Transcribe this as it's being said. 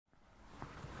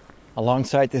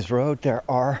Alongside this road, there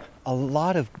are a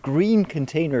lot of green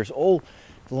containers all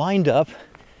lined up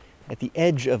at the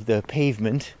edge of the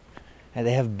pavement, and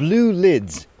they have blue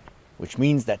lids, which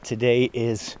means that today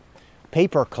is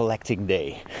paper collecting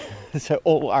day. So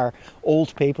all our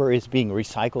old paper is being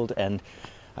recycled, and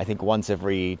I think once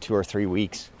every 2 or 3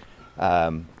 weeks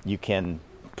you can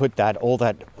put all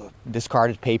that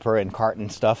discarded paper and carton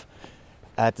stuff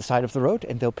at the side of the road,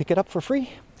 and they'll pick it up for free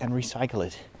and recycle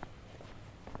it.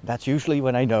 That's usually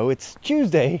when I know it's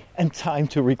Tuesday and time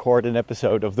to record an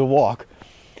episode of The Walk,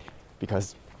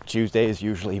 because Tuesday is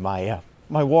usually my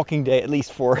walking day, at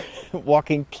least for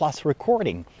walking plus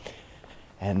recording.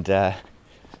 And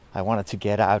I wanted to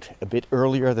get out a bit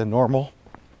earlier than normal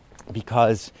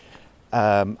because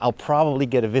I'll probably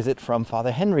get a visit from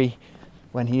Father Henry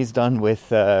when he's done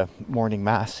with morning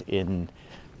mass in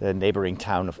the neighboring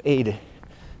town of Ede.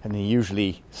 And he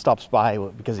usually stops by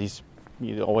because he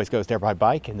always goes there by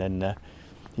bike, and then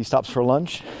he stops for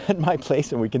lunch at my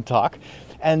place and we can talk.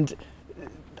 And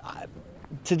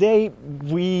today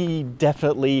we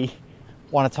definitely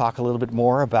want to talk a little bit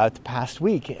more about the past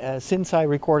week. Since I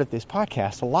recorded this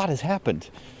podcast, a lot has happened.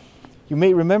 You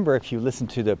may remember, if you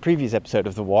listened to the previous episode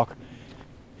of The Walk,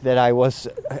 that I was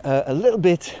a little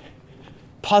bit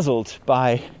puzzled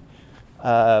by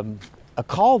a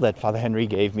call that Father Henry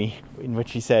gave me, in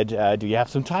which he said, do you have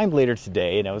some time later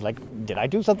today? And I was like, did I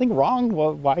do something wrong?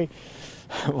 Why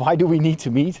do we need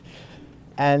to meet?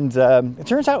 And it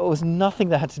turns out it was nothing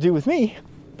that had to do with me,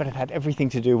 but it had everything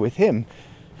to do with him.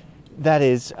 That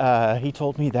is, he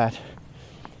told me that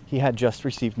he had just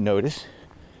received notice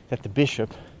that the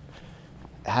bishop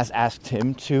has asked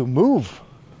him to move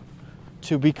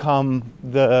to become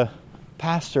the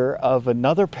pastor of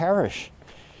another parish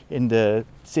in the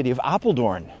city of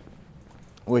Apeldoorn,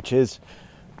 which is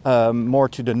more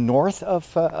to the north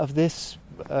of this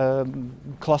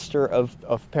cluster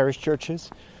of parish churches.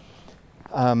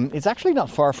 It's actually not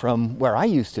far from where I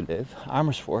used to live,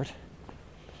 Amersfoort.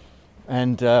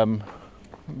 And let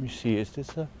me see, is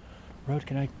this a road?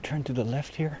 Can I turn to the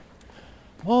left here?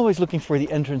 I'm always looking for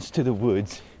the entrance to the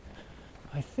woods.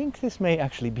 I think this may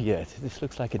actually be it. This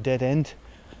looks like a dead end,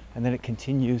 and then it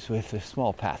continues with a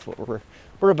small path, what we're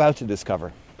about to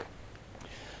discover.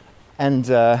 And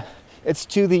it's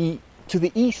to the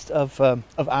east of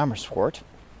Amersfoort,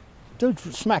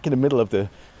 smack in the middle of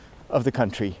the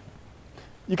country.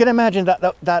 You can imagine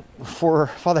that for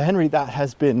Father Henry that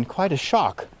has been quite a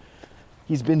shock.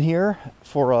 He's been here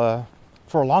for a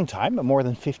long time, more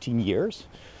than 15 years,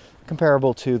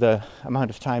 comparable to the amount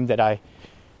of time that I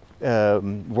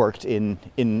worked in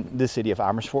the city of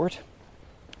Amersfoort.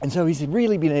 And so he's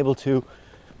really been able to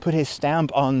put his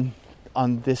stamp on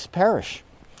this parish.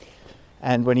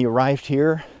 And when he arrived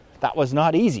here, that was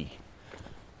not easy.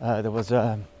 There was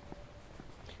I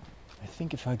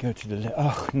think if I go to the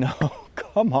oh no,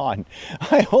 come on.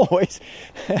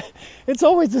 It's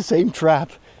always the same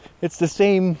trap. It's the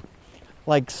same,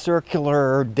 like,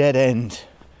 circular dead end.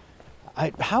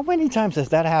 How many times has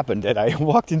that happened that I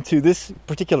walked into this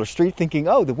particular street thinking,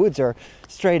 oh, the woods are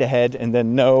straight ahead, and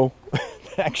then no,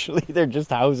 actually they're just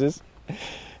houses,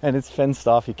 and it's fenced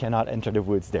off. You cannot enter the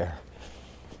woods there.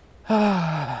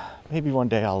 Maybe one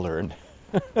day I'll learn.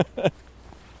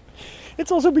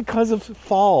 It's also because of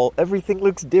fall. Everything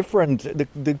looks different.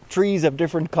 The trees have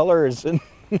different colors, and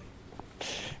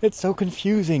it's so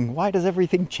confusing. Why does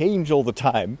everything change all the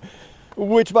time?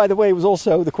 Which, by the way, was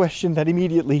also the question that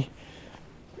immediately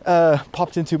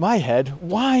popped into my head.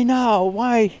 Why now?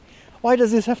 Why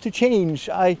does this have to change?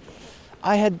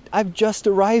 I've just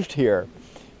arrived here.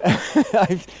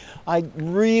 I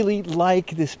really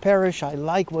like this parish. I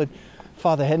like what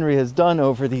Father Henry has done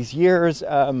over these years.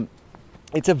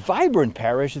 It's a vibrant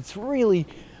parish. It's really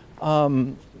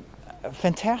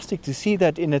fantastic to see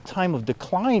that in a time of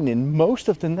decline in most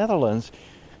of the Netherlands,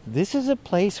 this is a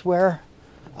place where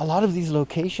a lot of these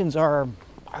locations are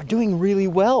doing really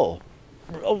well.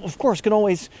 Of course, can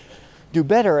always do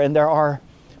better, and there are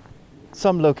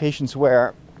some locations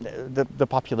where the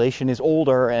population is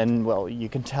older, and well, you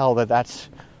can tell that that's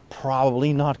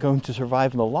probably not going to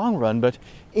survive in the long run. But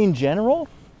in general,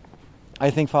 I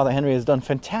think Father Henry has done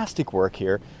fantastic work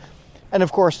here. And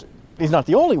of course, he's not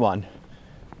the only one.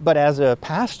 But as a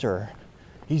pastor,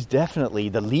 he's definitely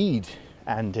the lead.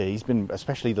 And he's been,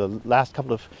 especially the last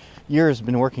couple of years,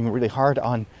 been working really hard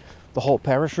on the whole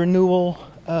parish renewal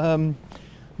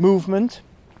movement.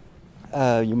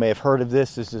 You may have heard of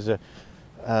this. This is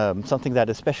something that,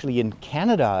 especially in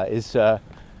Canada, is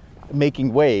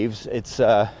making waves. It's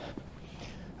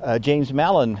James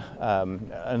Mallon,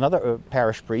 another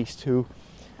parish priest who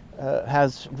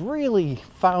has really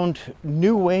found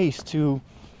new ways to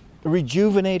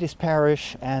rejuvenate his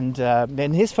parish, and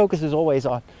his focus is always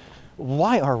on,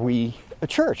 why are we a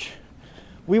church?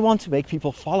 We want to make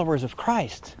people followers of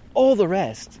Christ. All the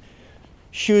rest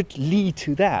should lead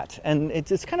to that. And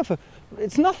it's kind of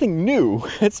it's nothing new.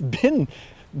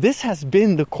 This has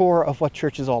been the core of what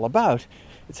church is all about.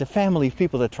 It's a family of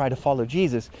people that try to follow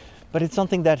Jesus, but it's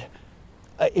something that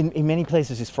in many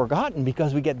places is forgotten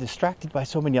because we get distracted by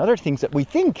so many other things that we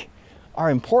think are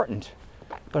important,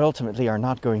 but ultimately are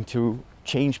not going to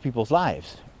change people's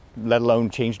lives, let alone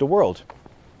change the world.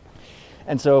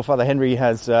 And so Father Henry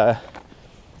has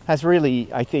really,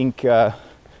 I think, kind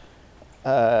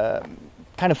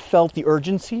of felt the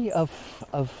urgency of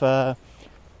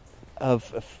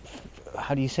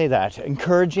how do you say that?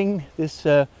 Encouraging this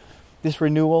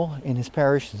renewal in his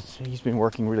parish. He's been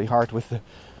working really hard with the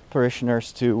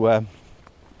parishioners to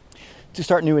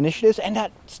start new initiatives, and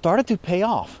that started to pay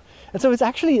off. And so it's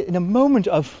actually in a moment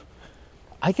of,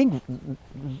 I think,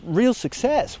 real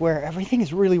success, where everything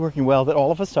is really working well, that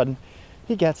all of a sudden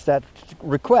he gets that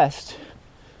request,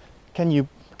 can you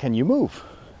move?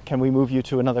 Can we move you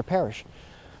to another parish?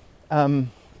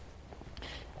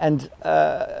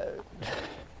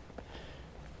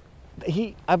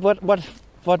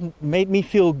 What made me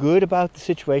feel good about the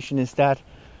situation is that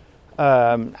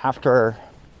after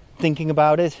thinking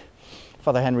about it,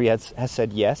 Father Henry has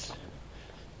said yes,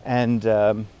 and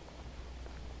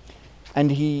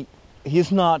he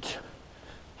is not,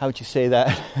 how would you say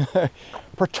that,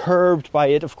 perturbed by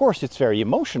it. Of course, it's very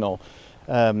emotional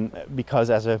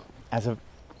because as a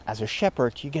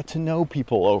shepherd, you get to know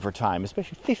people over time,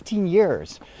 especially 15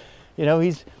 years. You know,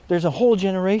 there's a whole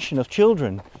generation of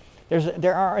children.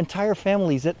 There are entire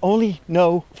families that only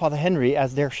know Father Henry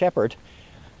as their shepherd,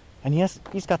 and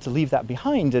he's got to leave that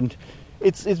behind. And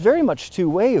it's very much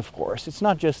two-way, of course. It's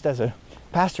not just as a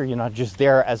pastor, you're not just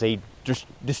there as a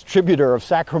distributor of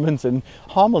sacraments and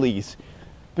homilies,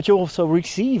 but you also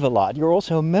receive a lot. You're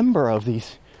also a member of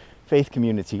these faith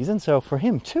communities, and so for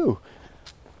him too,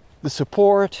 the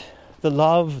support, the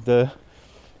love, the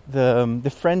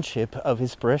friendship of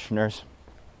his parishioners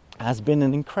has been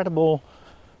an incredible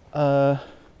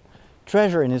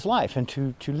treasure in his life. And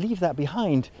to leave that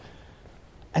behind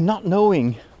and not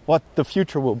knowing what the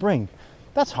future will bring,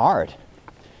 that's hard.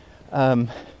 But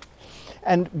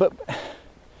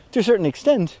to a certain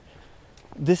extent,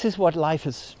 this is what life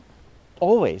is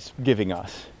always giving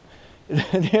us.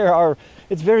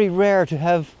 It's very rare to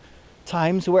have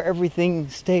times where everything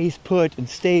stays put and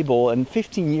stable, and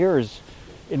 15 years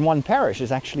in one parish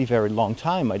is actually a very long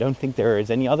time. I don't think there is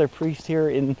any other priest here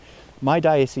in my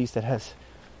diocese that has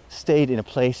stayed in a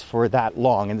place for that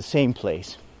long, in the same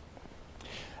place.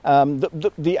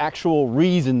 The actual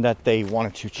reason that they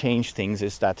wanted to change things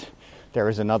is that there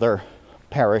is another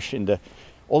parish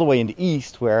all the way in the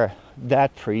east where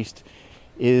that priest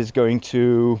is going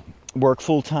to work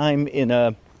full-time in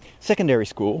a secondary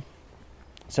school.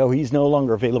 So he's no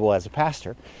longer available as a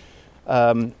pastor.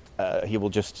 He will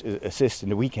just assist in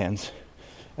the weekends.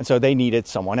 And so they needed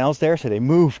someone else there, so they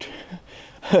moved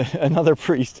another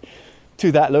priest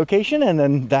to that location, and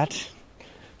then that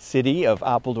city of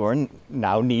Apeldoorn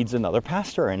now needs another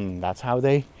pastor, and that's how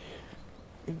they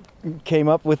came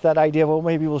up with that idea. Well,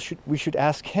 maybe we should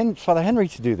ask Father Henry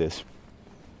to do this.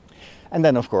 And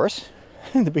then, of course,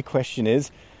 the big question is,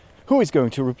 who is going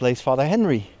to replace Father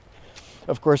Henry?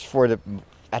 Of course,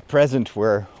 at present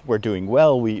we're doing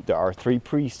well. There are 3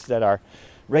 priests that are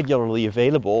regularly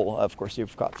available. Of course,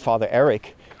 you've got Father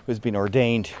Eric, who's been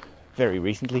ordained very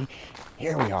recently.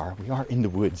 Here we are in the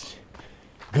woods.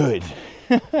 Good.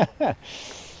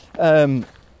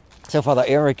 So Father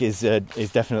Eric is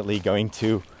definitely going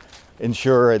to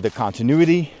ensure the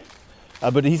continuity,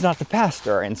 but he's not the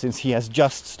pastor, and since he has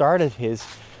just started his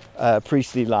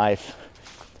priestly life,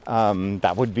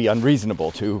 that would be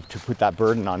unreasonable to put that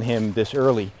burden on him this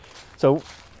early. So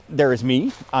there is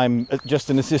me. I'm just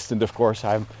an assistant, of course.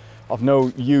 I'm of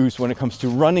no use when it comes to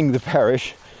running the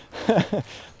parish,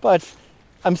 but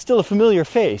I'm still a familiar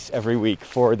face every week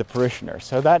for the parishioners.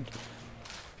 So that,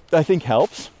 I think,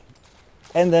 helps.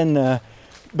 And then,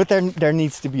 but there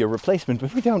needs to be a replacement,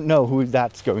 but we don't know who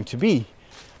that's going to be,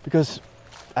 because,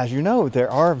 as you know, there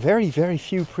are very, very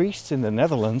few priests in the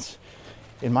Netherlands.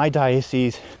 In my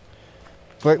diocese,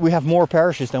 but we have more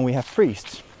parishes than we have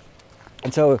priests.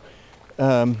 And so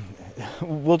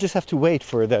we'll just have to wait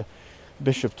for the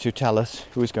bishop to tell us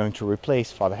who is going to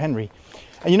replace Father Henry.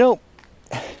 And you know,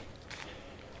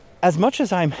 as much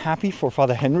as I'm happy for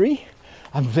Father Henry,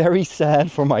 I'm very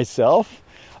sad for myself.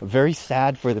 I'm very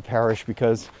sad for the parish,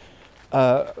 because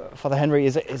Father Henry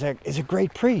is a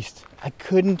great priest. I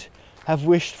couldn't have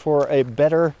wished for a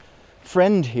better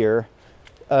friend here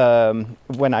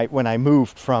when I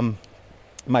moved from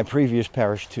my previous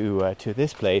parish to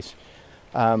this place.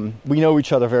 We know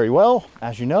each other very well,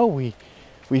 as you know.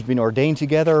 We've been ordained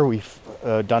together. We've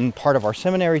done part of our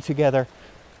seminary together.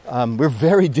 We're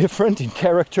very different in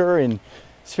character, in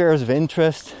spheres of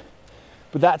interest,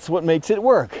 but that's what makes it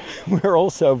work. We're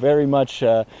also very much,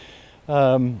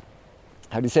 attuned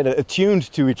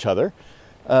to each other,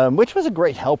 which was a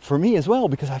great help for me as well,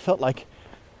 because I felt like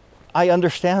I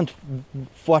understand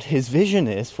what his vision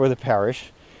is for the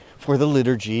parish, for the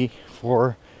liturgy,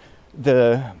 for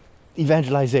the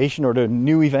evangelization or the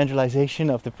new evangelization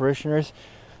of the parishioners.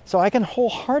 So I can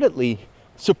wholeheartedly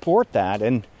support that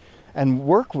and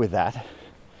work with that.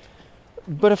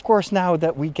 But of course, now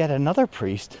that we get another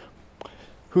priest,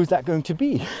 who's that going to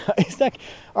be? Is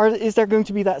there going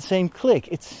to be that same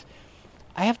clique?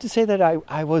 I have to say that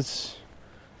I was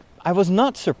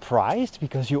not surprised,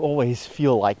 because you always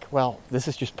feel like, well, this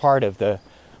is just part of the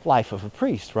life of a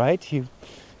priest, right?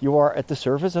 You are at the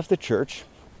service of the church.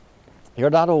 You're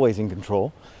not always in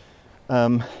control.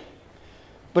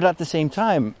 But at the same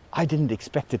time, I didn't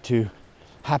expect it to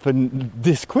happen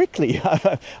this quickly.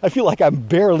 I feel like I'm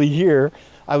barely here.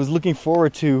 I was looking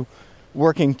forward to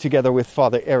working together with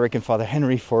Father Eric and Father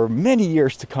Henry for many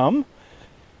years to come.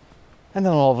 And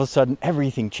then all of a sudden,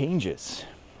 everything changes,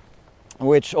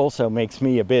 which also makes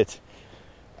me a bit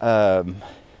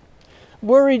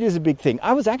worried is a big thing.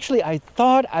 I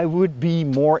thought I would be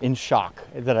more in shock,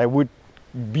 that I would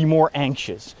be more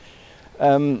anxious.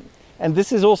 And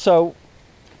this is also,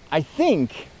 I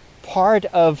think, part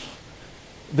of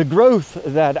the growth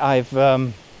that I've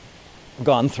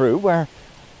gone through, where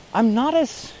I'm not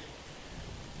as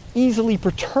easily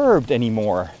perturbed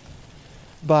anymore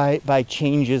by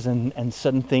changes and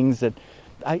sudden things that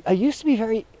I used to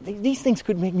be these things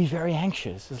could make me very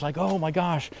anxious. It's like, oh my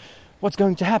gosh, what's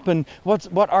going to happen?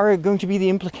 What are going to be the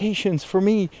implications for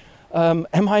me? Am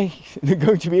I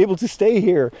going to be able to stay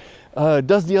here?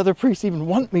 Does the other priest even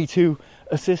want me to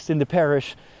assist in the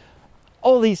parish?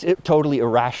 All these totally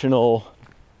irrational,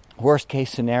 worst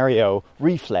case scenario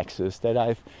reflexes that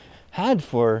I've had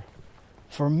for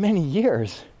many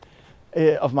years.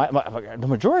 The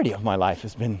majority of my life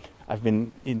I've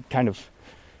been in kind of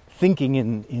thinking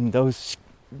in those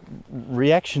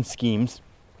reaction schemes,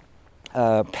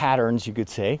 patterns, you could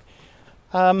say.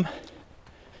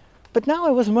 But now I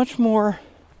was much more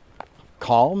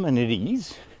calm and at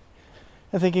ease,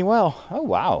 and thinking, well, oh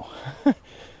wow,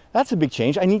 that's a big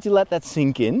change. I need to let that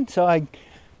sink in. So I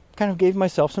kind of gave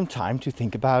myself some time to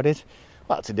think about it.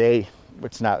 Well, today,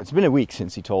 it's been a week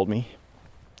since he told me.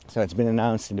 So it's been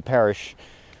announced in the parish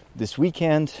this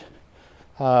weekend,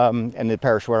 and the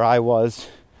parish where I was,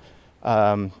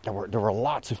 there were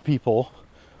lots of people.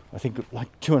 I think like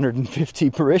 250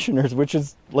 parishioners, which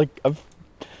is like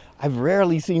I've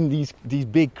rarely seen these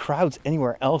big crowds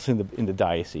anywhere else in the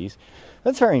diocese.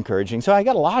 That's very encouraging. So I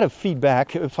got a lot of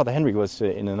feedback. Father Henry was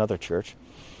in another church.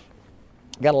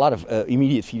 Got a lot of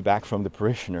immediate feedback from the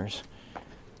parishioners,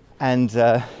 and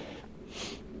that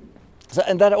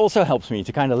also helps me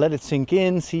to kind of let it sink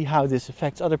in, see how this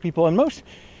affects other people. And most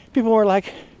people were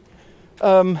like,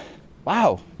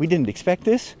 wow, we didn't expect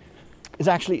this.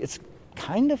 It's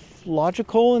kind of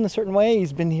logical in a certain way.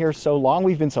 He's been here so long.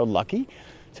 We've been so lucky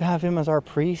to have him as our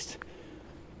priest.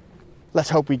 Let's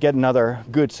hope we get another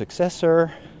good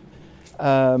successor.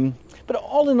 But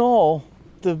all in all,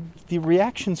 the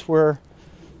reactions were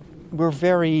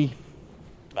very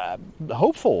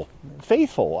hopeful,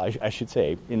 faithful, I should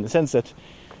say, in the sense that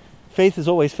faith is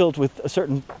always filled with a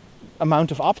certain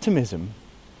amount of optimism.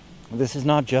 This is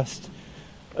not just,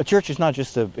 a church is not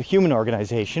just a human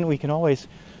organization. We can always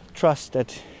trust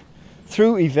that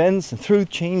through events and through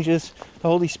changes, the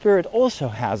Holy Spirit also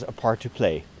has a part to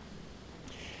play.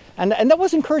 And that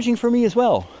was encouraging for me as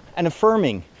well, and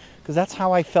affirming, because that's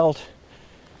how I felt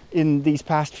in these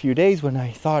past few days when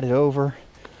I thought it over.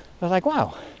 I was like,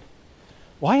 wow,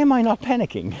 why am I not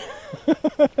panicking?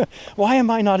 Why am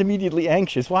I not immediately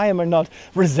anxious? Why am I not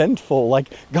resentful?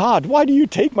 Like, God, why do you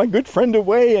take my good friend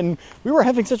away? And we were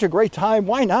having such a great time.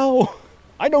 Why now?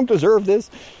 I don't deserve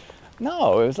this.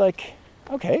 No, it was like,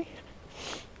 okay,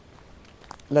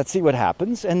 let's see what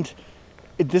happens. And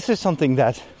this is something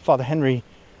that Father Henry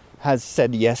has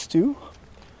said yes to.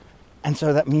 And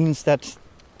so that means that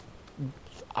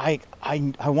I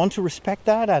want to respect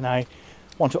that, and I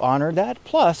want to honor that.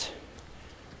 Plus,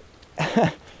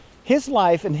 his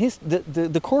life and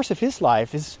the course of his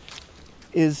life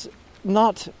is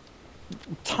not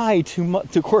tied to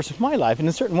the course of my life. In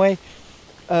a certain way,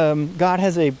 God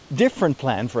has a different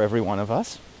plan for every one of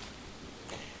us.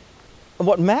 And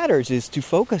what matters is to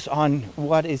focus on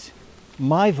what is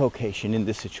my vocation in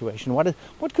this situation?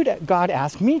 What could God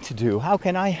ask me to do? How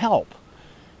can I help?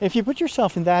 If you put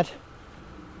yourself in that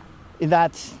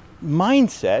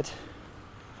mindset,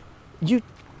 you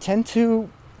tend to,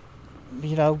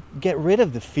 get rid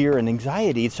of the fear and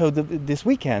anxiety. So this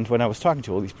weekend, when I was talking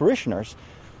to all these parishioners,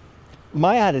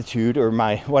 my attitude, or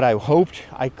what I hoped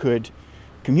I could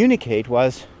communicate,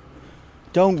 was,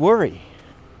 don't worry.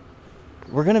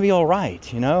 We're going to be all right,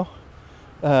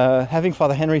 Having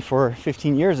Father Henry for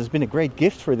 15 years has been a great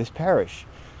gift for this parish.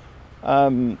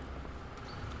 But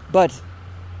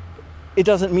it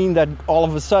doesn't mean that all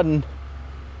of a sudden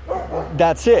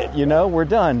that's it, we're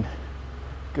done.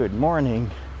 Good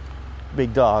morning,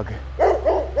 big dog.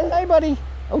 Hey, buddy.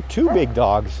 Oh, 2 big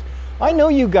dogs. I know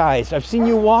you guys. I've seen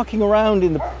you walking around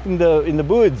in the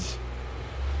woods.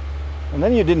 And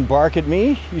then you didn't bark at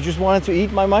me. You just wanted to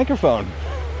eat my microphone.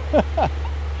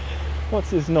 What's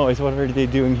this noise? What are they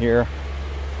doing here?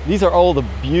 These are all the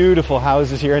beautiful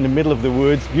houses here in the middle of the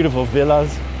woods. Beautiful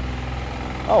villas.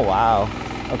 Oh, wow.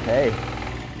 Okay.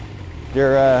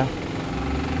 They're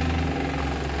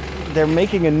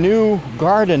making a new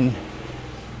garden.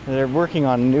 They're working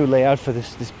on a new layout for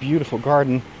this beautiful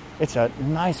garden. It's a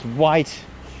nice white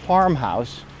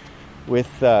farmhouse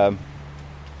with a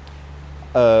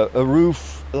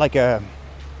roof like a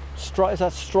straw. Is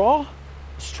that straw?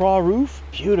 Straw roof?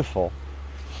 Beautiful.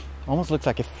 Almost looks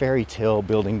like a fairy tale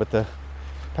building, but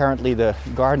apparently the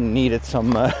garden needed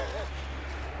some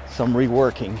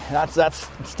reworking. That's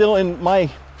still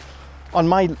on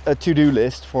my to-do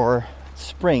list for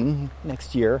spring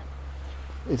next year,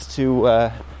 is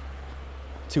to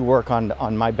work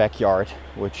on my backyard,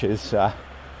 which is a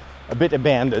bit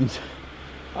abandoned.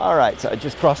 All right, so I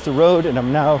just crossed the road and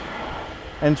I'm now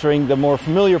entering the more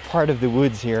familiar part of the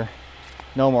woods here.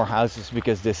 No more houses,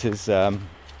 because this is a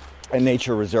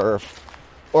nature reserve,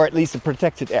 or at least a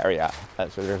protected area.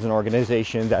 So there's an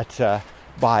organization that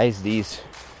buys these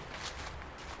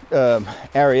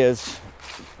areas,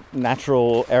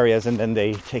 natural areas, and then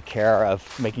they take care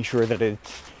of making sure that it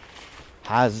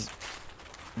has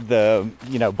the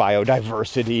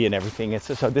biodiversity and everything.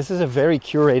 So this is a very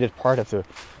curated part of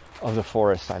the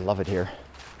forest. I love it here.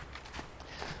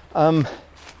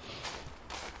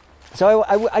 So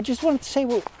I just wanted to say,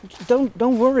 well,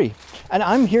 don't worry. And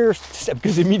I'm here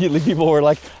because immediately people were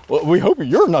like, well, we hope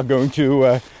you're not going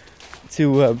to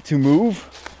move.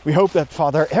 We hope that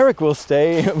Father Eric will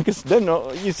stay, because then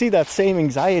you see that same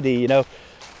anxiety,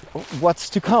 what's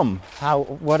to come?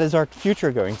 What is our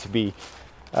future going to be?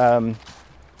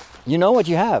 You know what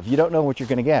you have. You don't know what you're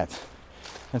going to get.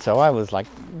 And so I was like,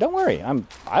 don't worry.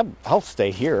 I'll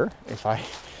stay here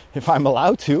if I'm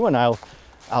allowed to, and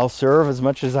I'll serve as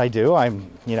much as I do.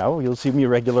 You'll see me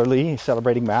regularly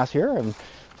celebrating Mass here, and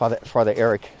Father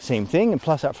Eric, same thing. And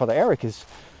plus, Father Eric is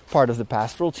part of the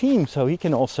pastoral team, so he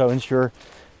can also ensure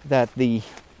that the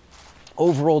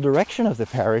overall direction of the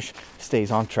parish stays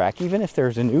on track. Even if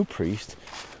there's a new priest,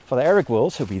 Father Eric will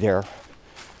also be there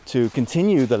to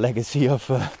continue the legacy of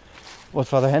what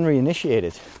Father Henry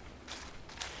initiated.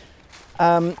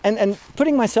 And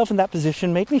putting myself in that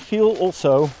position made me feel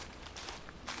also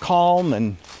calm,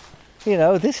 and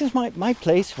this is my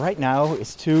place right now,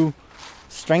 is to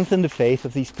strengthen the faith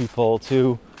of these people,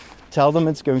 to tell them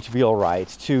it's going to be all right,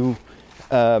 to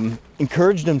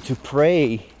encourage them to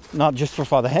pray, not just for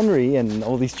Father Henry and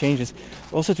all these changes,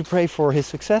 also to pray for his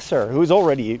successor, who is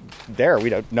already there. We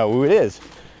don't know who it is.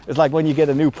 It's like when you get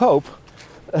a new pope,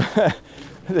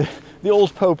 the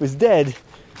old pope is dead,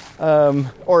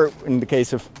 or in the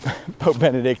case of Pope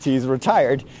Benedict, he's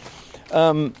retired.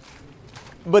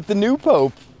 But the new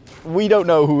pope, we don't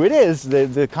know who it is.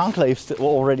 The conclave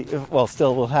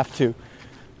still will have to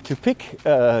pick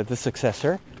the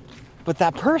successor. But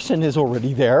that person is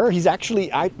already there. He's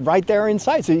actually right there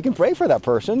inside. So you can pray for that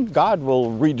person. God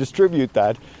will redistribute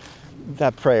that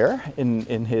prayer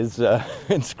in his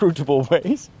inscrutable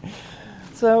ways.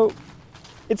 So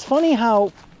it's funny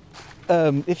how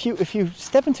if you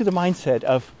step into the mindset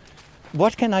of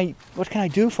what can I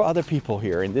do for other people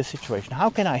here in this situation?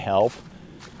 How can I help?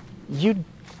 You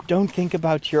don't think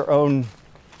about your own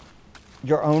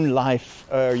life,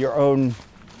 your own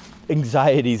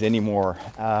anxieties anymore.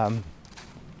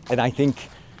 And I think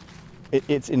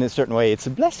it's in a certain way, it's a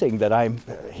blessing that I'm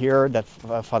here, that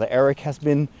Father Eric has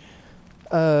been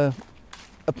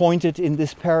appointed in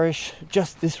this parish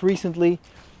just this recently.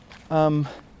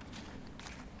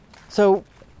 So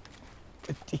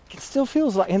it still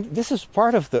feels like, and this is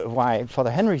part of why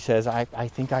Father Henry says, I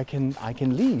think I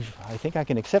can leave. I think I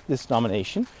can accept this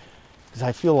nomination, because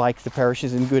I feel like the parish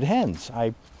is in good hands.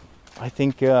 I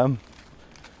think they're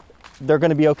going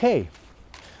to be okay.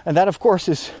 And that, of course,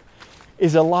 is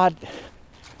is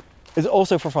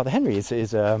also for Father Henry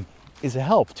is a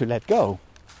help to let go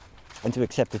and to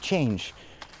accept the change,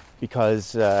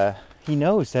 because he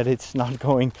knows that it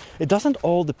doesn't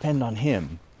all depend on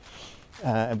him,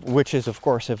 which is of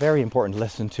course a very important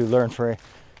lesson to learn for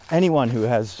anyone who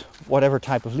has whatever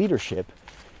type of leadership,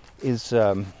 is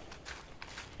to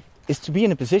be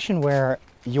in a position where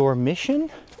your mission,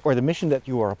 or the mission that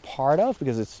you are a part of,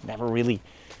 because it's never really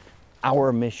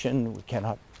our mission,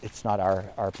 it's not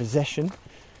our possession,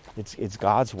 it's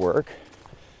God's work,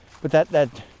 but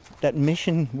that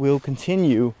mission will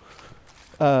continue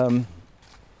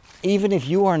even if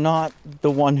you are not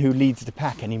the one who leads the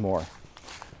pack anymore.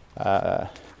 And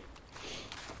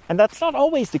that's not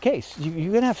always the case.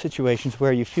 You're going to have situations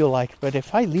where you feel like, but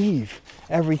if I leave,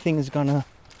 everything is going to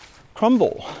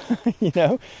crumble.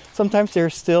 Sometimes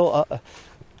there's still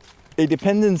a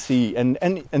dependency, and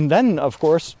then, of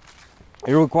course,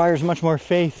 it requires much more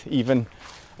faith even,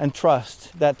 and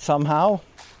trust that somehow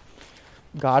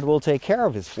God will take care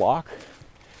of his flock,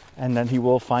 and then he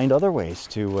will find other ways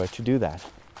to do that.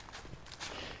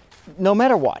 No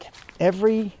matter what,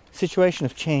 every situation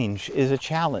of change is a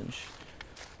challenge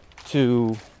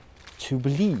to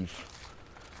believe,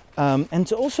 and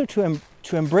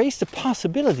to embrace the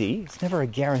possibility. It's never a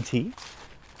guarantee,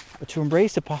 but to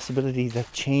embrace the possibility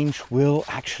that change will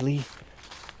actually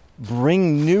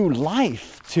bring new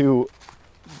life to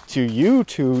you,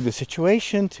 to the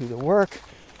situation, to the work,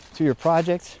 to your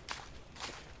projects,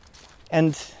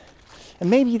 and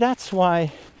maybe that's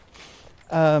why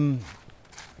I'm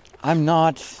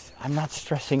not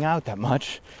stressing out that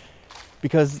much,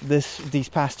 because these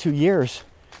past 2 years,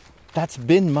 that's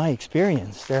been my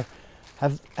experience. There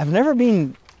have never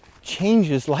been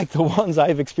changes like the ones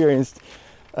I've experienced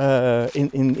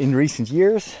in recent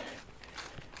years.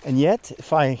 And yet,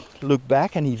 if I look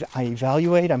back and I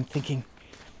evaluate, I'm thinking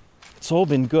it's all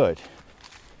been good.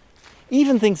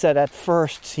 Even things that at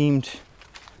first seemed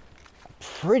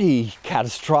pretty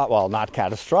catastrophic, well, not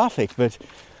catastrophic, but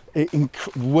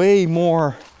way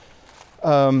more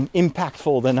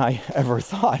impactful than I ever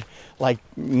thought, like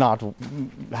not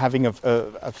having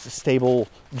a stable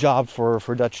job for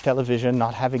Dutch television,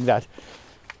 not having that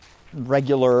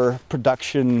regular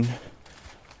production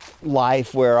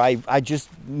life where I just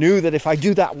knew that if I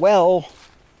do that well,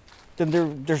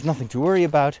 then there's nothing to worry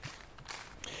about.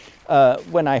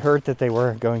 When I heard that they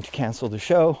were going to cancel the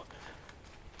show,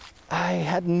 I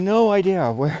had no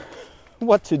idea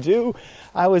what to do.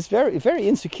 I was very, very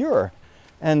insecure.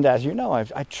 And as you know,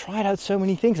 I tried out so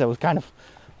many things. I was kind of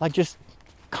like just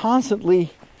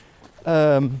constantly,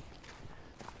 slapping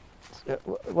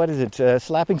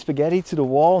spaghetti to the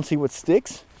wall and see what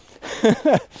sticks.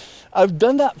 I've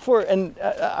done that and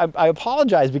I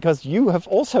apologize, because you have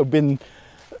also been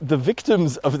the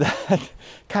victims of that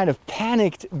kind of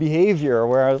panicked behavior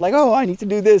where I was like, oh, I need to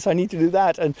do this, I need to do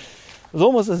that. And it was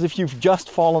almost as if you've just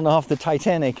fallen off the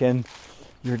Titanic and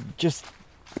you're just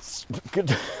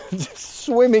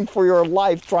swimming for your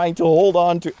life, trying to hold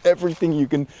on to everything you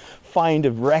can find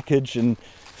of wreckage and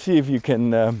see if you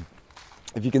can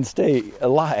stay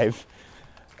alive.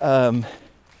 And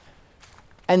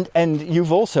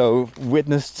you've also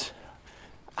witnessed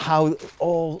how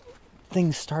all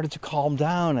things started to calm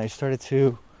down. I started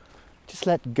to just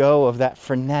let go of that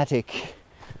frenetic,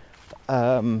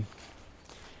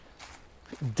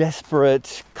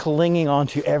 desperate clinging on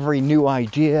to every new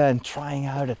idea and trying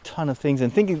out a ton of things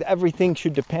and thinking that everything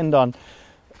should depend on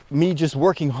me just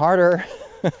working harder.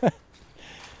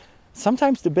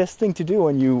 Sometimes the best thing to do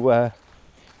when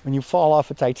you fall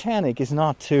off a Titanic is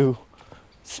not to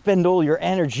spend all your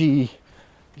energy,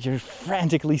 you're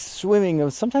frantically swimming.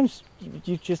 Sometimes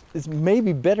it's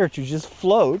maybe better to just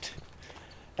float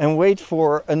and wait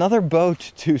for another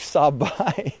boat to stop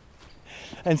by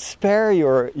and spare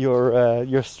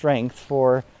your strength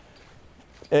for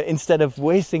instead of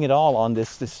wasting it all on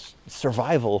this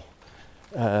survival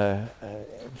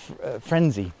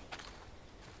frenzy.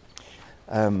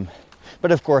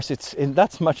 But of course,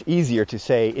 that's much easier to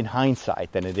say in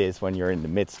hindsight than it is when you're in the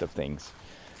midst of things.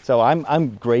 So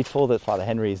I'm grateful that Father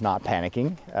Henry is not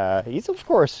panicking. He's, of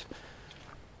course,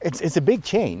 it's a big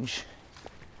change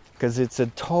because it's a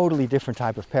totally different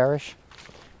type of parish.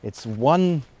 It's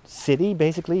one city,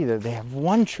 basically. They have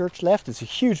one church left. It's a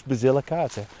huge basilica.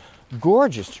 It's a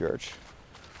gorgeous church.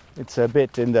 It's a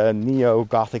bit in the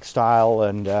neo-Gothic style,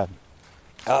 and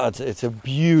it's a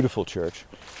beautiful church.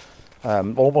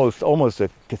 Almost a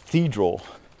cathedral.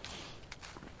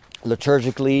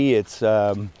 Liturgically,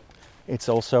 it's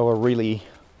also a really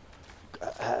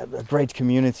a great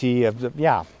community.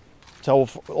 So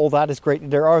all that is great.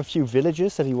 There are a few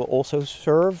villages that he will also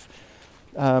serve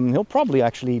He'll probably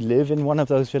actually live in one of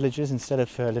those villages instead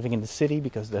of living in the city,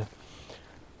 because the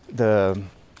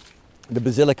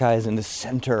basilica is in the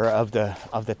center of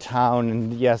the town.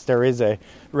 And yes, there is a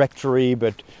rectory,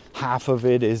 but half of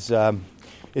it is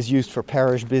used for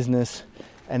parish business,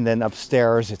 and then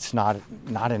upstairs it's not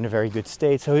in a very good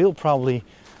state. So he'll probably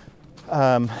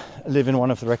live in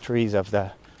one of the rectories of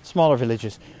the smaller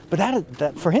villages. But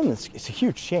that for him, it's a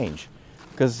huge change,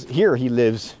 because here he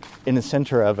lives in the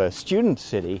center of a student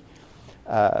city,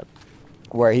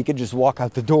 where he could just walk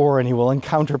out the door and he will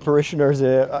encounter parishioners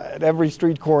at every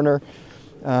street corner.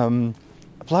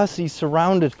 Plus, he's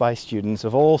surrounded by students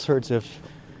of all sorts of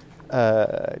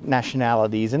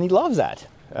nationalities, and he loves that.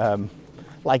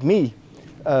 Like me,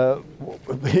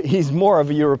 he's more of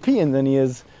a European than he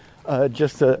is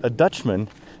just a Dutchman.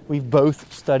 We've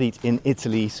both studied in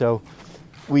Italy, so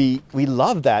we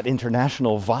love that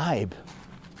international vibe.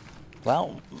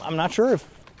 Well, I'm not sure if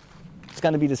it's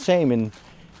going to be the same in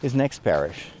his next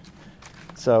parish.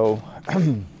 So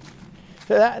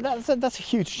that's a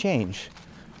huge change.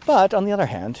 But on the other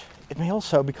hand, it may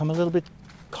also become a little bit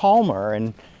calmer,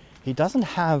 and he doesn't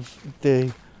have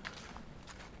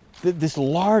this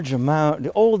large amount,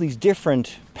 all these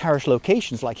different parish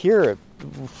locations. Like here,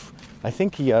 I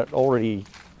think he already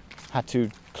had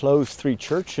to close 3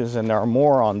 churches, and there are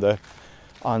more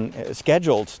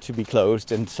scheduled to be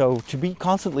closed. And so to be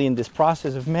constantly in this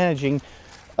process of managing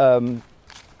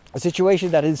a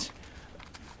situation that is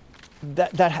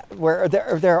where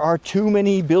there are too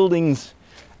many buildings,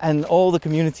 and all the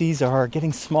communities are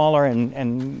getting smaller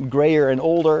and grayer and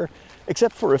older,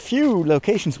 except for a few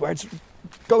locations where it's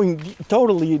going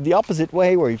totally the opposite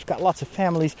way, where you've got lots of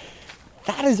families.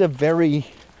 That is a very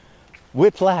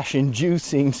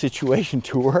whiplash-inducing situation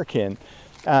to work in.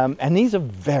 And he's a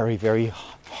very, very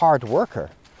hard worker.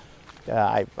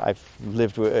 I've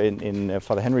lived in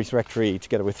Father Henry's rectory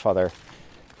together with Father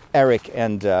Eric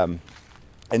and 2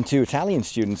 Italian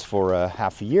students for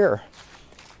half a year.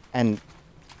 And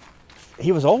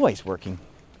he was always working.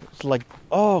 It's like,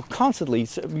 constantly.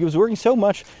 So he was working so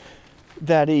much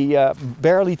that he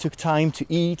barely took time to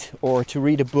eat or to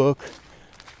read a book.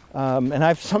 And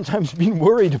I've sometimes been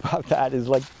worried about that. It's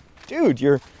like, dude,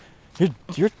 you're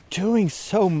doing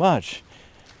so much.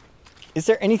 Is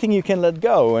there anything you can let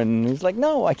go? And he's like,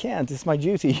 no, I can't. It's my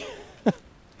duty.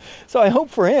 So I hope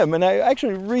for him, and I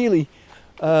actually really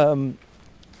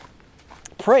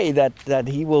pray that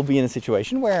he will be in a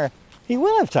situation where he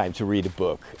will have time to read a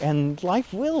book, and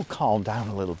life will calm down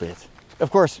a little bit. Of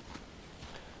course,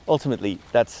 ultimately,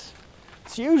 it's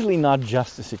usually not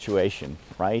just a situation,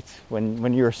 right?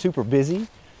 When you're super busy,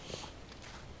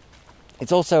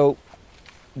 it's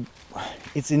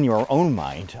in your own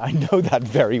mind. I know that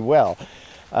very well.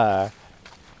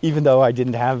 Even though I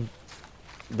didn't have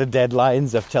the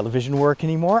deadlines of television work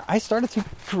anymore, I started to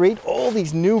create all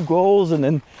these new goals, and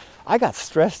then I got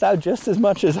stressed out just as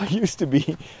much as I used to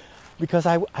be, because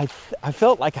I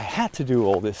felt like I had to do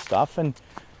all this stuff. And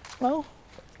well,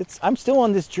 I'm still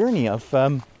on this journey of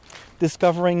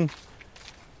discovering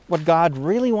what God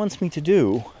really wants me to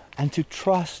do, and to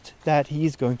trust that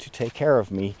He's going to take care of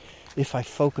me if I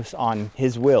focus on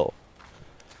His will.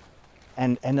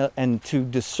 And to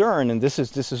discern, and this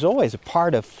is always a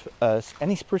part of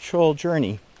any spiritual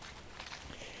journey,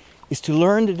 is to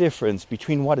learn the difference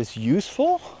between what is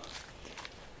useful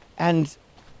and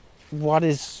what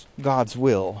is God's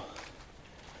will.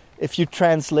 If you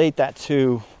translate that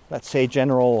to, let's say,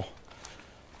 general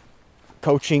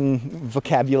coaching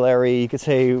vocabulary, you could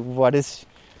say, what is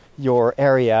your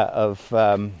area of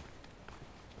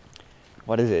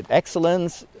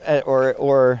excellence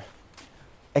or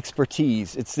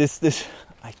expertise? It's this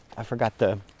I forgot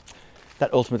that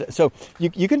ultimate. So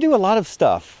you can do a lot of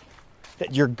stuff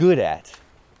that you're good at.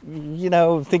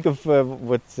 Think of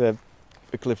what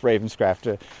Cliff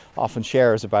Ravenscraft often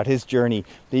shares about his journey.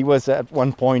 He was at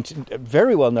one point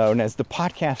very well known as the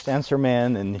podcast answer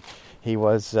man, and he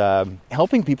was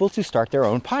helping people to start their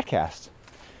own podcast.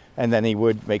 And then he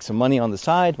would make some money on the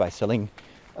side by selling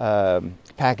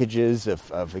packages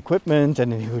of equipment,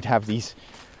 and then he would have these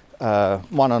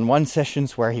one-on-one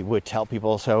sessions where he would tell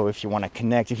people, so if you want to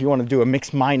connect, if you want to do a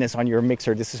mix minus on your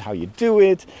mixer, this is how you do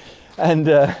it. And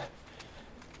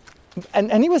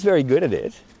he was very good at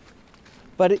it.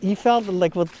 But he felt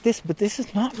like, this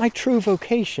is not my true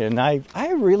vocation. I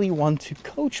really want to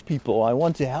coach people. I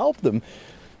want to help them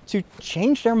to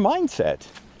change their mindset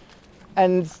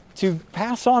and to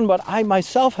pass on what I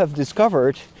myself have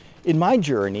discovered in my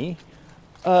journey,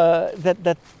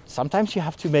 that sometimes you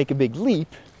have to make a big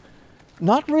leap,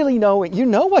 not really knowing,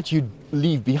 what you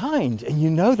leave behind, and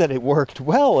you know that it worked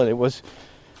well, and it was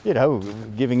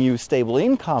giving you stable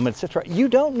income, etc. You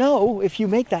don't know if you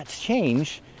make that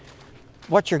change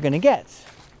what you're going to get.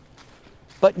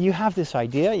 But you have this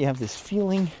idea, you have this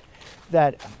feeling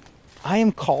that I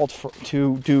am called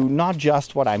to do not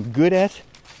just what I'm good at,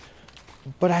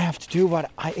 but I have to do what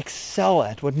I excel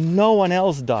at, what no one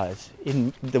else does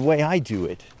in the way I do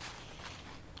it.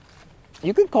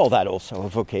 You could call that also a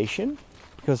vocation,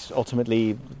 because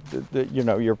ultimately,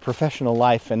 your professional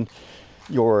life and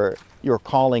your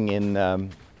calling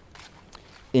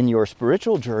in your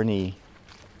spiritual journey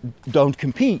don't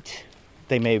compete.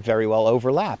 They may very well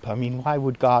overlap. I mean, why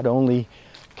would God only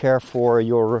care for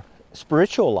your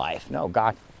spiritual life? No,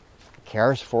 God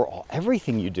cares for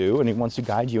everything you do, and He wants to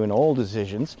guide you in all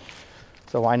decisions.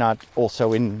 So why not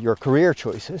also in your career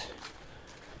choices?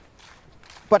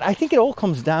 But I think it all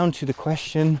comes down to the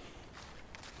question,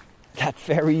 that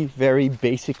very, very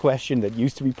basic question that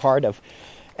used to be part of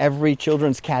every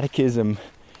children's catechism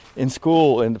in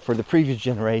school and for the previous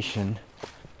generation.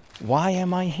 Why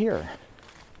am I here?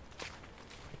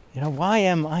 Why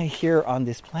am I here on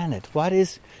this planet? What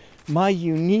is my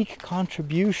unique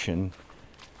contribution?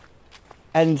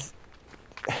 And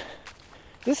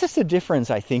this is the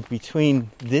difference, I think, between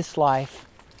this life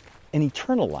and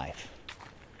eternal life.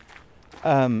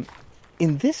 In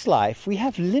this life, we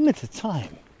have limited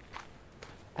time.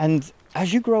 And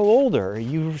as you grow older,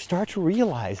 you start to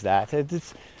realize that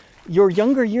your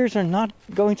younger years are not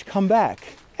going to come back.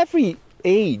 Every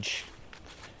age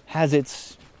has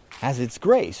its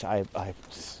grace. I'm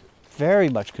very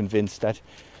much convinced that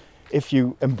if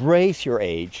you embrace your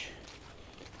age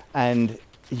and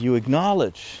you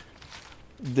acknowledge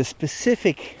the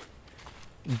specific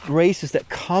graces that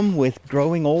come with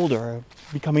growing older,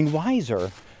 becoming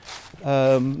wiser,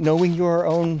 knowing your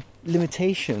own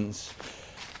limitations,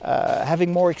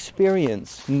 having more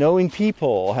experience, knowing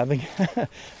people, having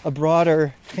a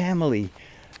broader family.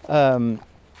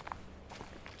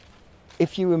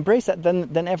 If you embrace that,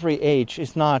 then every age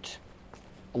is not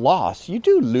loss. You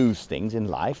do lose things in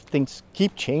life. Things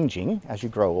keep changing as you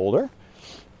grow older.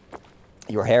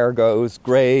 Your hair goes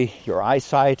gray, your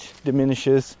eyesight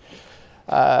diminishes.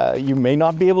 You may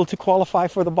not be able to qualify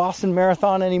for the Boston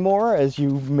Marathon anymore, as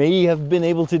you may have been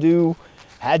able to do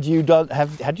had you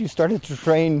started to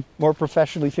train more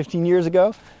professionally 15 years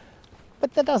ago.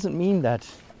 But that doesn't mean that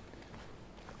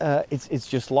it's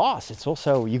just loss. It's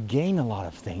also you gain a lot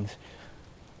of things.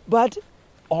 But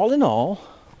all in all,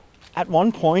 at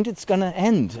one point it's going to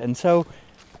end. And so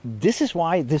this is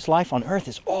why this life on earth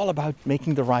is all about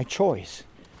making the right choice.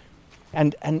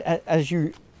 And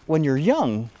when you're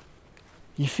young,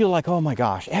 you feel like, oh my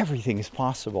gosh, everything is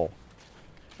possible.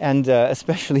 And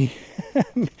especially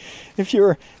if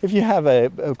you have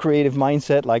a creative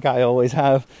mindset like I always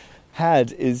have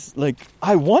had, is like,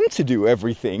 I want to do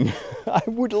everything. I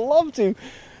would love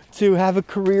to have a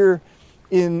career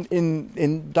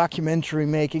in documentary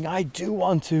making. I do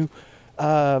want to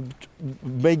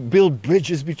build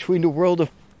bridges between the world of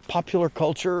popular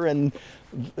culture and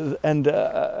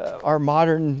our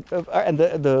modern and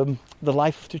the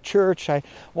life of the church. I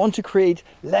want to create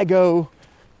Lego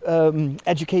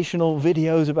educational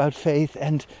videos about faith,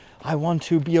 and I want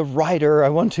to be a writer. I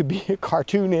want to be a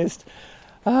cartoonist.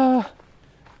 And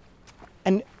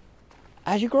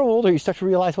as you grow older, you start to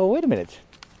realize, well, wait a minute,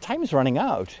 time is running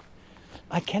out.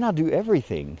 I cannot do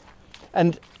everything.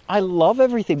 And I love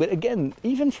everything, but again,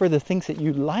 even for the things that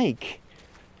you like,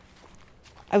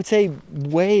 I would say,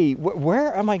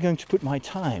 where am I going to put my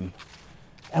time?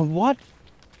 And what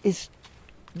is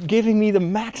giving me the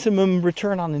maximum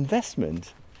return on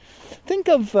investment? Think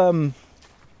of,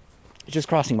 just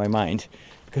crossing my mind,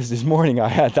 because this morning I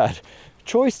had that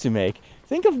choice to make.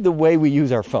 Think of the way we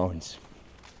use our phones.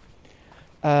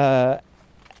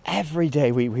 Every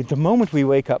day, the moment we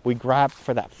wake up, we grab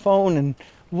for that phone, and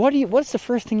what's the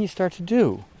first thing you start to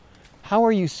do? How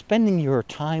are you spending your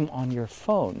time on your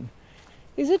phone?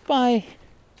 Is it by,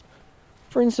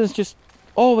 for instance, just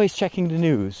always checking the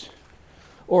news?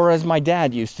 Or as my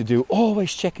dad used to do,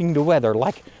 always checking the weather,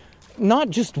 like not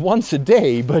just once a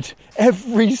day, but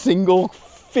every single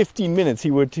 15 minutes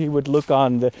he would look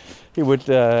on he would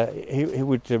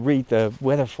read the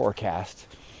weather forecast.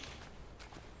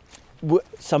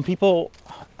 Some people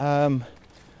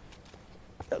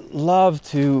love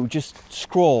to just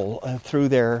scroll through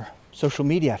their social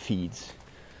media feeds.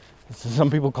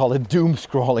 Some people call it doom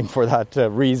scrolling for that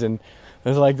reason.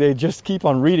 It's like they just keep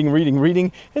on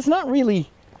reading. It's not really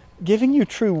giving you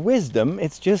true wisdom.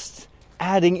 It's just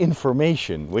adding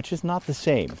information, which is not the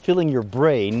same. Filling your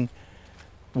brain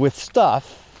with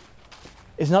stuff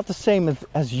is not the same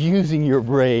as using your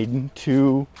brain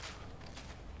to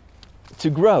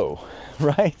grow,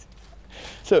 right?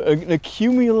 So an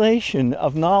accumulation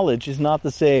of knowledge is not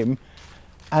the same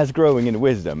as growing in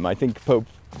wisdom. I think Pope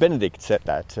Benedict said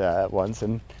that once,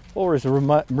 and always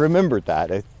remembered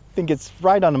that. I think it's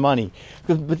right on the money,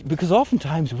 because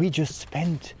oftentimes we just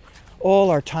spend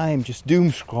all our time just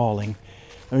doom scrolling,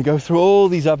 and we go through all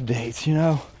these updates,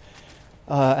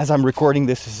 as I'm recording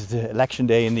this is the election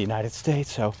day in the United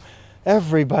States, so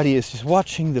everybody is just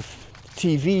watching the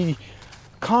TV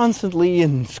constantly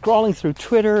and scrolling through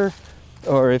Twitter,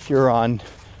 or if you're on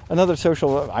another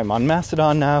social, I'm on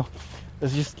Mastodon now,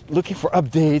 is just looking for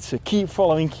updates, keep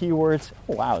following keywords.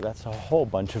 Oh, wow, that's a whole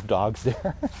bunch of dogs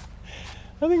there.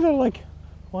 I think they're like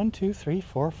 1, 2, 3,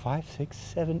 4, 5, 6,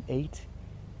 7, 8.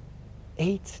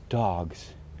 8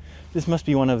 dogs. This must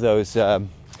be one of those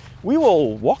we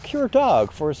will walk your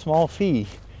dog for a small fee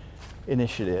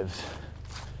initiatives.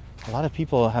 A lot of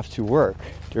people have to work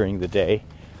during the day,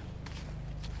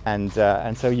 and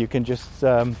so you can just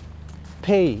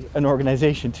pay an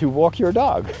organization to walk your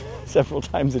dog several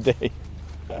times a day.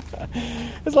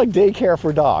 It's like daycare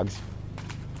for dogs.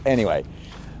 Anyway,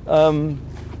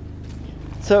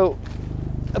 so,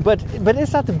 but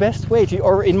is that the best way to?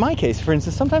 Or in my case, for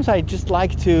instance, sometimes I just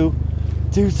like to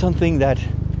do something that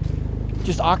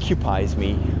just occupies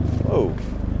me. Oh,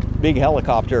 big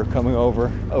helicopter coming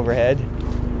overhead.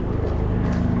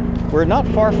 We're not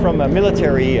far from a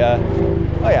military. Oh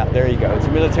yeah, there you go. It's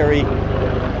a military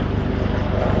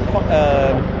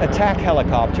attack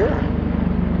helicopter.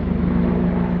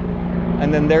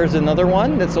 And then there's another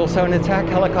one that's also an attack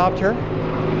helicopter.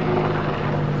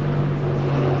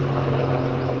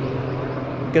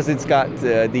 Because it's got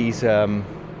these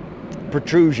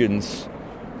protrusions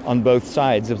on both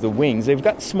sides of the wings. They've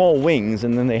got small wings,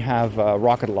 and then they have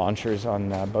rocket launchers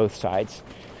on both sides.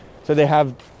 So they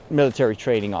have military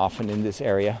training often in this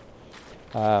area.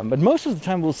 But most of the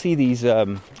time we'll see these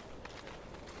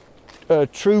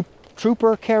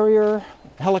trooper carrier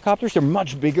helicopters. They're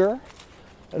much bigger.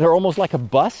 They're almost like a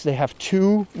bus. They have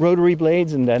 2 rotary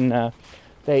blades, and then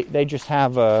they just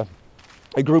have a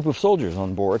group of soldiers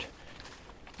on board.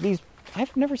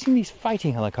 I've never seen these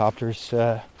fighting helicopters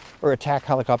or attack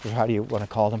helicopters. How do you want to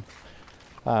call them?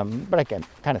 But I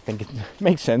kind of think it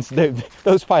makes sense.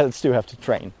 Those pilots do have to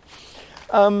train.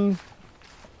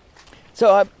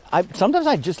 So sometimes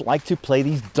I just like to play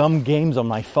these dumb games on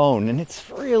my phone, and it's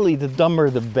really the dumber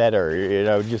the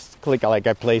better. Just click, like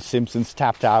I play Simpsons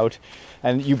Tapped Out,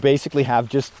 and you basically have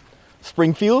just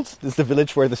Springfield. This is the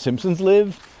village where the Simpsons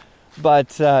live,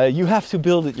 but you have to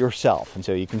build it yourself, and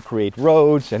so you can create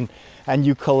roads, and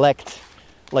you collect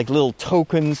like little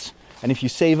tokens, and if you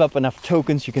save up enough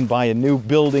tokens, you can buy a new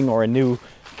building or a new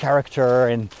character.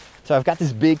 And so I've got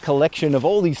this big collection of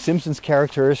all these Simpsons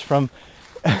characters from.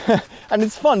 And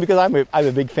it's fun because I'm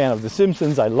a big fan of The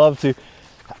Simpsons. I love to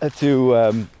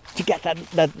get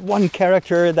that one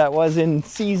character that was in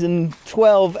season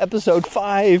 12, episode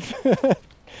 5.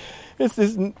 It's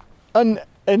this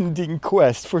unending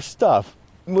quest for stuff,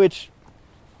 which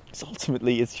is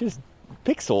ultimately it's just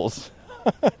pixels.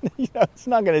 It's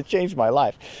not going to change my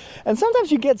life. And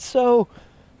sometimes you get so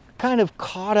kind of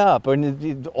caught up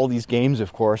in all these games,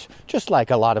 of course, just like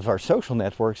a lot of our social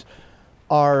networks.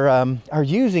 Are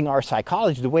using our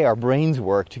psychology, the way our brains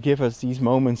work, to give us these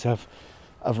moments of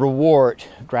reward,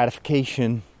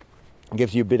 gratification. It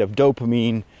gives you a bit of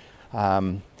dopamine,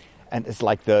 and it's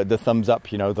like the thumbs up,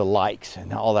 the likes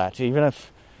and all that. Even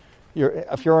if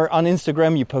you're on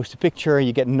Instagram, you post a picture,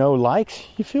 you get no likes,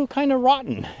 you feel kind of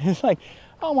rotten. It's like,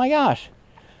 oh my gosh,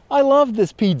 I love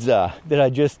this pizza that I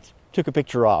just took a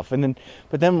picture of,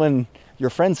 but then when your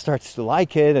friend starts to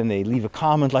like it and they leave a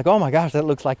comment like, oh my gosh, that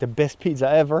looks like the best pizza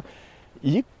ever,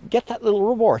 you get that little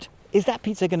reward. Is that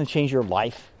pizza going to change your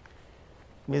life?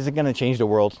 Is it going to change the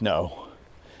world? No.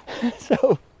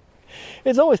 So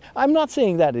it's always, I'm not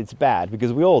saying that it's bad,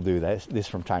 because we all do this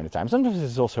from time to time. Sometimes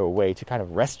it's also a way to kind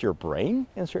of rest your brain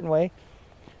in a certain way.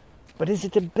 But is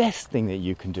it the best thing that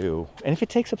you can do? And if it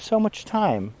takes up so much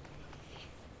time,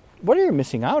 what are you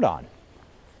missing out on?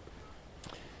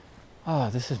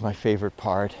 Oh, this is my favorite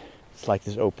part. It's like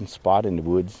this open spot in the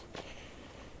woods.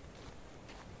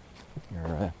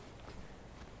 There's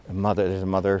a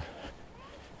mother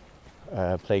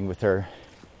playing with her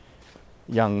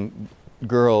young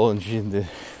girl, and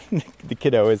the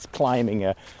kiddo is climbing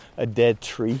a dead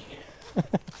tree.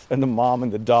 And the mom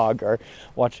and the dog are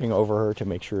watching over her to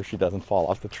make sure she doesn't fall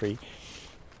off the tree.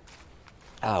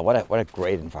 What a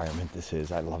great environment this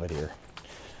is. I love it here.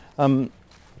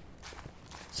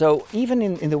 So even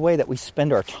in the way that we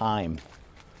spend our time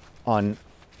on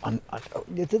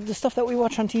the stuff that we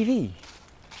watch on TV.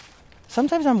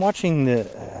 Sometimes I'm watching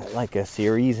like a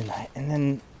series, and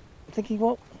then thinking,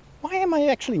 well, why am I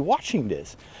actually watching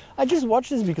this? I just watched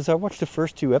this because I watched the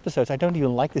first 2 episodes. I don't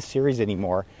even like this series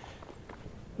anymore.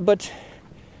 But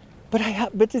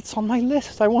it's on my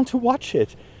list. I want to watch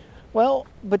it. Well,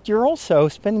 but you're also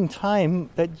spending time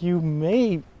that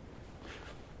you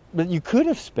could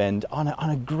have spent on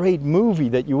a great movie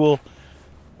that will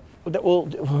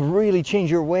really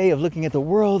change your way of looking at the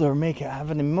world or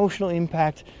have an emotional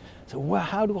impact. So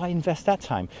how do I invest that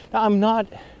time? Now,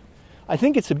 I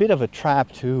think it's a bit of a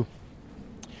trap to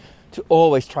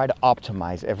always try to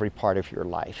optimize every part of your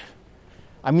life.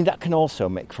 I mean, that can also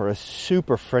make for a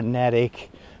super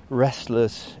frenetic,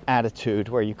 restless attitude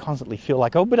where you constantly feel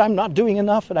like, oh, but I'm not doing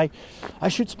enough and I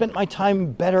should spend my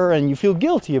time better, and you feel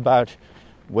guilty about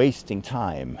wasting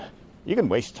time. You can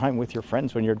waste time with your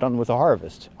friends when you're done with the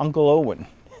harvest. Uncle Owen.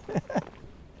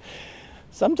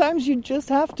 Sometimes you just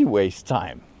have to waste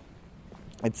time.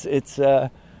 I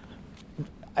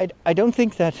don't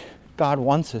think that God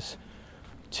wants us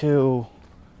to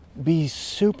be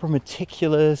super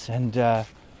meticulous and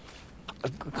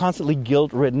constantly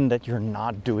guilt-ridden that you're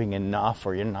not doing enough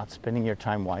or you're not spending your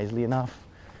time wisely enough.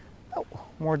 Oh,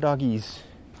 more doggies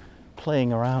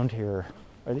playing around here.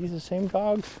 Are these the same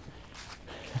dogs?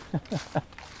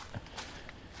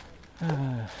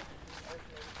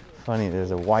 Funny,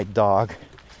 there's a white dog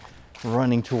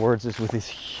running towards us with this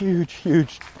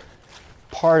huge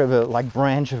part of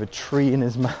branch of a tree in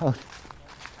his mouth.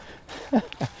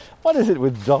 What is it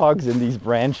with dogs and these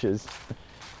branches?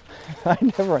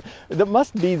 That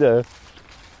must be the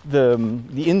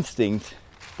instinct,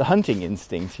 the hunting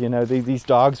instinct. You know, these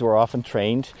dogs were often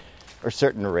trained, or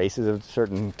certain races of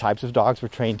certain types of dogs were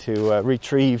trained to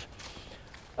retrieve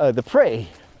the prey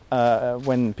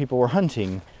when people were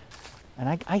hunting.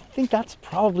 And I think that's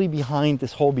probably behind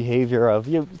this whole behavior of,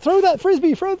 throw that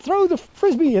frisbee, throw the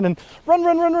frisbee, and then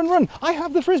run. I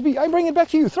have the frisbee, I bring it back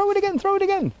to you. Throw it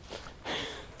again.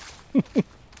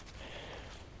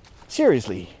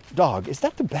 Seriously, dog, is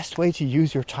that the best way to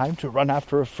use your time, to run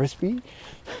after a frisbee?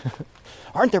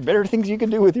 Aren't there better things you can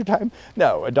do with your time?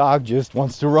 No, a dog just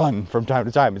wants to run from time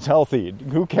to time. It's healthy.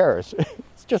 Who cares?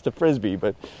 It's just a frisbee.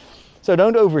 So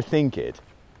don't overthink it.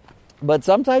 But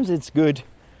sometimes it's good,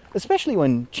 especially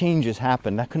when changes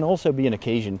happen. That can also be an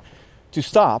occasion to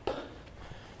stop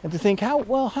and to think,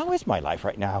 how is my life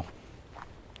right now?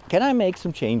 Can I make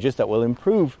some changes that will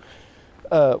improve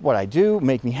what I do,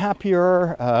 make me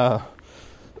happier?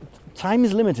 Time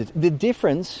is limited. The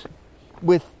difference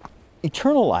with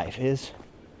eternal life is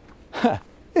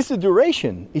it's the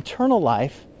duration. Eternal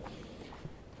life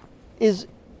is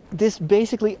this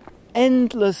basically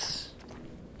endless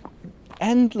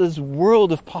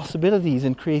world of possibilities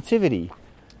and creativity.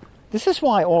 This is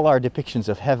why all our depictions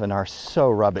of heaven are so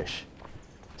rubbish.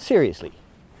 Seriously.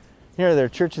 There are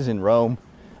churches in Rome,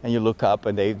 and you look up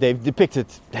and they've depicted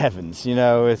heavens,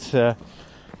 it's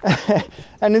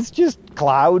and it's just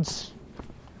clouds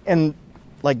and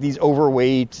like these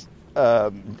overweight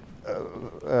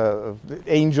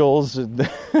angels,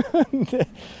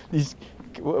 these,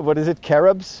 what is it,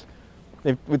 cherubs?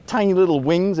 With tiny little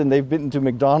wings, and they've been to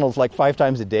McDonald's like 5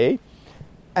 times a day.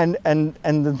 And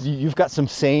you've got some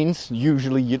saints,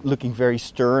 usually looking very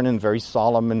stern and very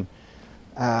solemn,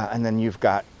 and then you've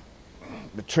got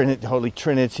the Holy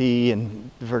Trinity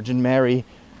and the Virgin Mary.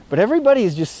 But everybody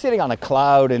is just sitting on a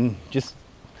cloud and just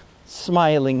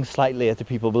smiling slightly at the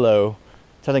people below,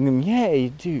 telling them, "Yay,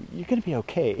 dude, you're going to be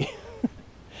okay."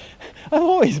 I've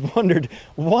always wondered,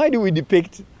 why do we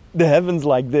depict the heavens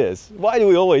like this? Why do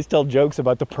we always tell jokes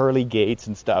about the pearly gates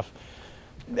and stuff?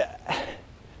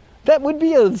 That would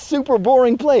be a super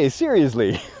boring place,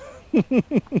 seriously.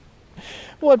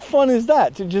 What fun is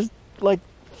that, to just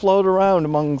float around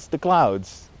amongst the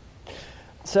clouds?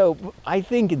 So I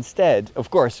think instead,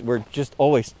 of course, we're just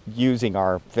always using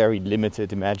our very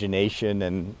limited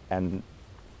imagination and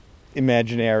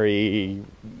imaginary,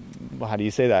 how do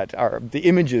you say that? The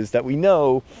images that we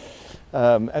know,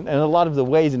 and a lot of the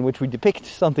ways in which we depict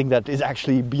something that is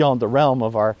actually beyond the realm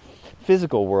of our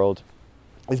physical world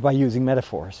is by using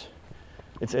metaphors.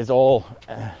 It's all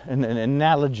an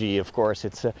analogy, of course.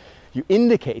 It's you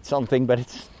indicate something, but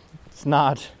it's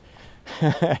not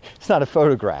it's not a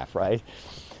photograph, right?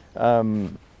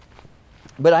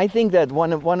 But I think that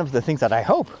one of the things that I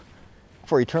hope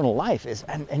for eternal life is,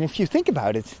 and if you think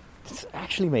about it, it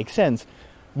actually makes sense.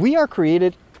 We are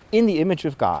created in the image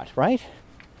of God, right?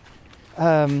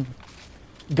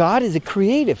 God is a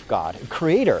creative God, a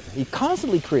creator. He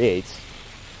constantly creates.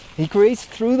 He creates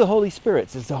through the Holy Spirit.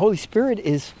 So the Holy Spirit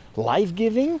is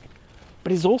life-giving,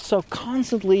 but is also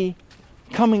constantly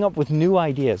coming up with new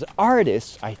ideas.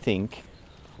 Artists, I think,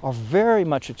 are very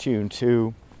much attuned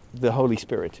to the Holy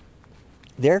Spirit.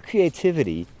 Their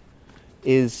creativity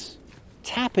is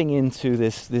tapping into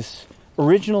this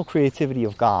original creativity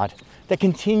of God that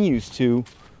continues to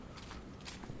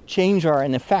change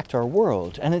and affect our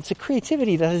world. And it's a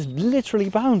creativity that is literally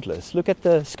boundless. Look at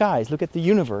the skies, look at the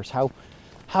universe,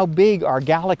 how big our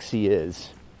galaxy is.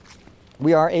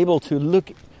 We are able to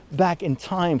look back in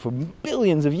time for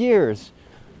billions of years.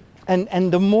 And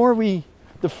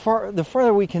the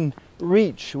further we can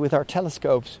reach with our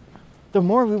telescopes, the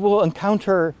more we will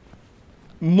encounter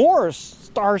more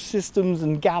star systems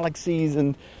and galaxies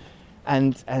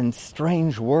and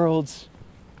strange worlds,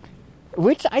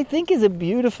 which I think is a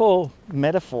beautiful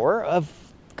metaphor of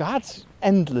God's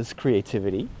endless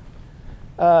creativity.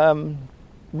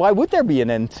 Why would there be an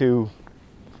end to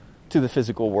the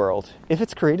physical world? If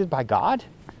it's created by God,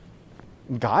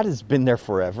 God has been there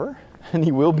forever, and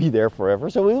He will be there forever,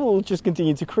 so He will just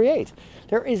continue to create.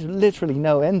 There is literally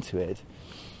no end to it.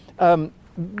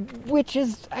 Which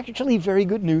is actually very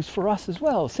good news for us as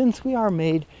well. Since we are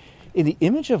made in the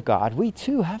image of God, we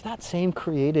too have that same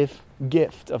creative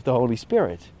gift of the Holy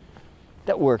Spirit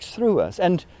that works through us.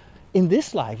 And in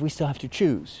this life, we still have to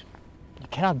choose. You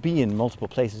cannot be in multiple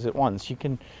places at once.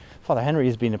 Father Henry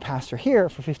has been a pastor here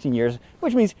for 15 years,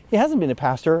 which means he hasn't been a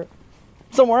pastor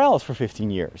somewhere else for 15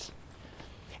 years.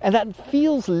 And that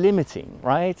feels limiting,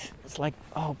 right? It's like,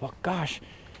 oh, but gosh.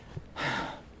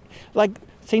 Like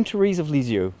Saint Therese of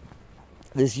Lisieux,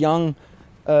 this young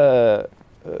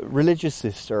religious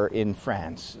sister in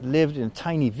France, lived in a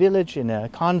tiny village in a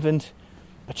convent,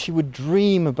 but she would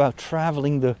dream about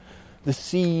traveling the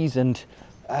seas and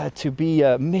to be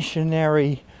a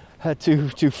missionary,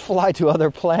 to fly to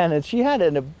other planets. She had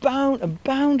a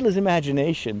boundless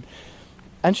imagination,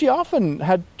 and she often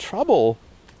had trouble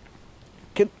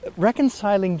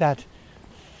reconciling that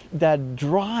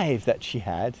drive that she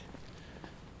had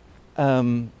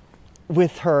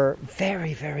with her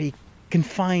very, very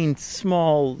confined,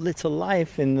 small, little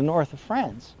life in the north of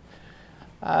France.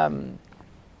 And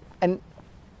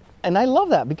I love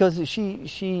that, because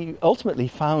she ultimately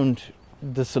found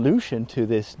the solution to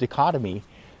this dichotomy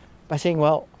by saying,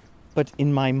 well, but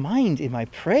in my mind, in my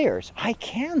prayers, I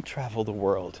can travel the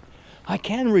world. I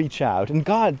can reach out, and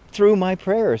God, through my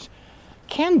prayers,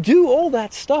 can do all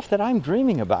that stuff that I'm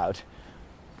dreaming about.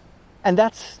 And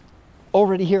that's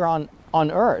already here on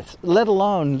earth, let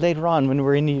alone later on when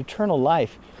we're in the eternal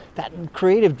life. That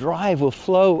creative drive will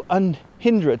flow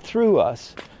unhindered through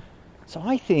us. So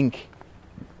I think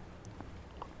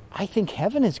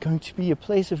heaven is going to be a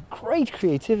place of great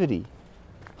creativity.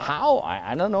 How?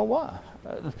 I don't know what.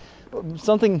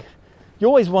 Something, you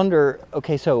always wonder,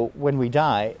 okay, so when we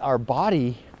die, our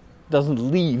body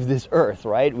doesn't leave this earth,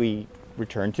 right? We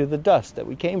return to the dust that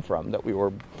we came from, that we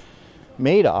were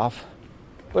made of.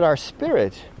 But our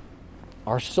spirit,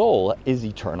 our soul, is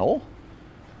eternal.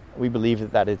 We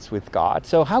believe that it's with God.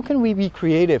 So how can we be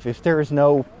creative if there is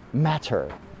no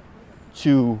matter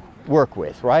to work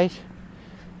with, right?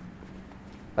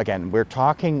 Again, we're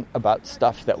talking about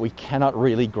stuff that we cannot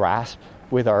really grasp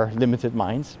with our limited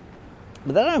minds.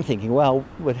 But then I'm thinking, well,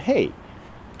 but hey,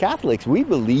 Catholics, we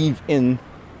believe in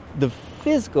the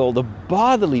physical, the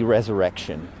bodily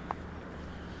resurrection.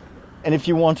 And if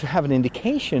you want to have an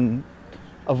indication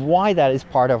of why that is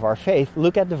part of our faith,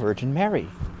 look at the Virgin Mary.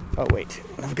 Oh, wait,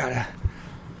 I've got to...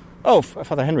 Oh,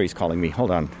 Father Henry's calling me.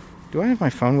 Hold on. Do I have my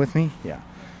phone with me? Yeah.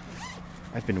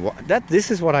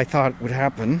 This is what I thought would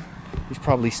happen. He's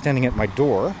probably standing at my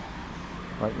door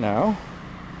right now.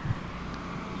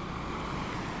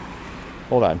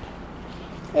 Hold on.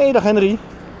 Hey, dag Henry.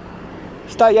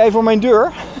 Sta jij voor mijn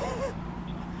deur?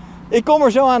 Ik kom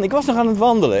er zo aan. Ik was nog aan het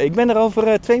wandelen. Ik ben er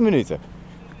over 2 minuten.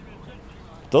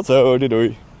 Tot zo. Doei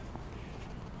doei.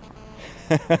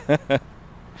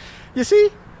 You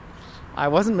see? I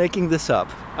wasn't making this up.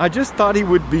 I just thought he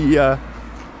would be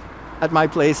at my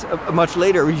place much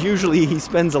later. Usually he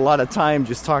spends a lot of time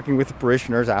just talking with the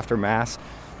parishioners after Mass.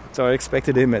 So I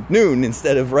expected him at noon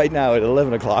instead of right now at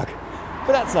 11 o'clock.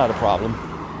 But that's not a problem.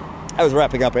 I was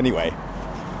wrapping up anyway.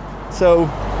 So,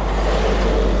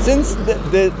 since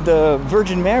the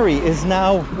Virgin Mary is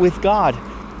now with God,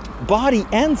 body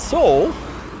and soul,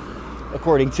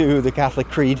 according to the Catholic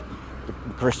creed, the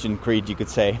Christian creed you could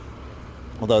say,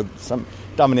 although some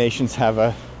denominations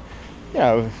have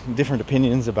different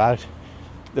opinions about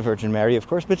the Virgin Mary, of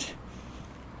course. But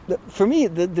for me,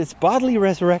 this bodily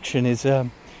resurrection is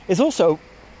also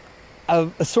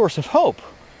a source of hope.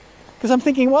 Because I'm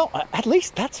thinking, well, at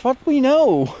least that's what we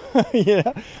know.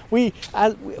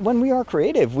 When we are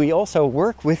creative, we also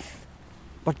work with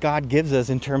what God gives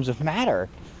us in terms of matter.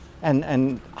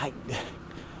 And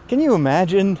can you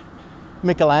imagine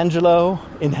Michelangelo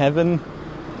in heaven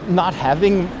not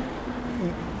having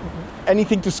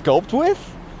anything to sculpt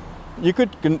with. You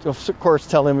could, of course,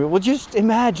 tell him, well, just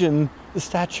imagine the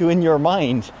statue in your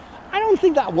mind. I don't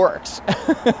think that works.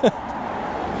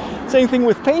 Same thing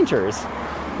with painters.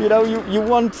 You know, you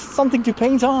want something to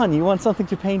paint on. You want something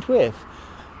to paint with.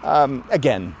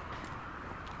 Again,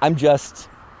 it's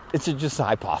just a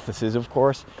hypothesis, of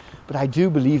course. But I do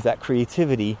believe that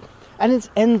creativity, and it's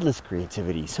endless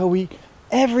creativity. So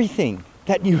everything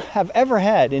that you have ever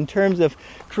had in terms of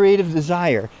creative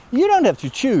desire, you don't have to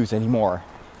choose anymore.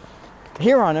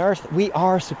 Here on Earth, we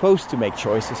are supposed to make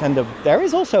choices, and there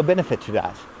is also a benefit to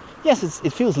that. Yes,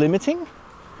 it feels limiting,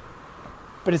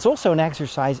 but it's also an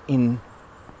exercise in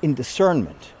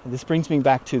discernment. And this brings me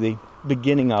back to the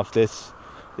beginning of this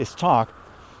talk,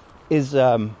 is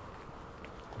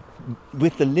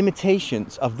with the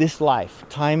limitations of this life,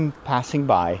 time passing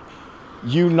by,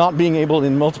 you not being able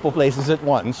in multiple places at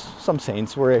once. Some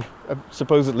saints were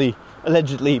supposedly,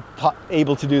 allegedly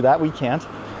able to do that. We can't.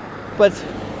 But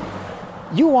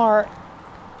you are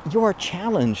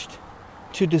challenged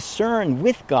to discern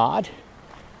with God.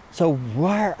 So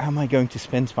where am I going to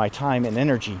spend my time and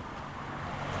energy?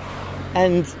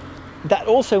 And that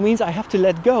also means I have to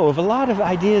let go of a lot of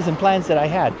ideas and plans that I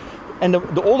had. And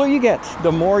the older you get,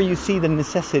 the more you see the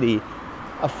necessity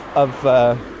of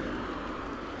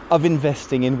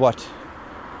investing in what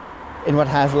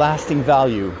has lasting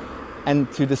value,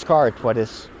 and to discard what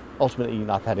is ultimately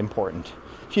not that important.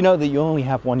 If you know that you only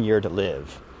have 1 year to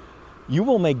live, you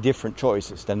will make different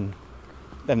choices than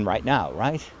right now,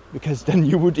 right? Because then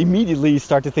you would immediately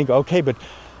start to think, okay, but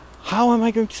how am I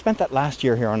going to spend that last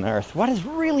year here on Earth? What is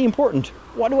really important?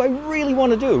 What do I really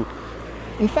want to do?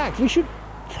 In fact, we should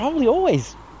probably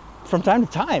always, from time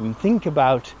to time, think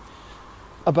about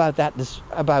that.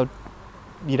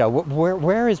 You know,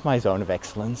 where is my zone of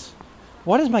excellence?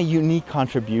 What is my unique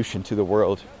contribution to the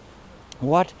world?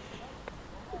 What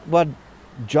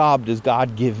job does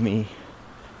God give me?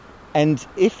 And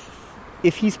if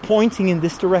He's pointing in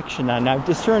this direction, and I've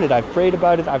discerned it, I've prayed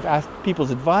about it, I've asked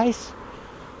people's advice,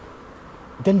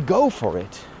 then go for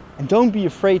it. And don't be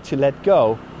afraid to let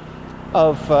go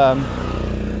of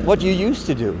what you used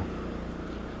to do.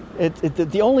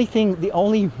 The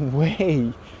only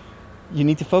way you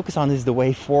need to focus on is the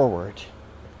way forward.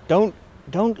 Don't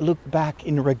look back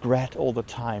in regret all the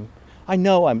time. I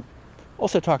know I'm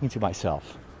also talking to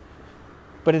myself,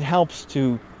 but it helps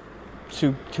to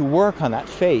work on that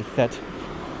faith that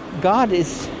God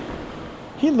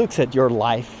He looks at your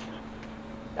life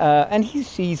and He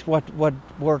sees what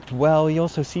worked well. He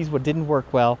also sees what didn't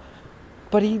work well,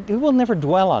 but He will never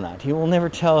dwell on it. He will never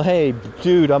tell, hey,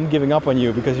 dude, I'm giving up on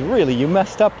you because really you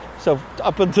messed up. So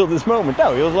up until this moment,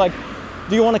 no, He was like,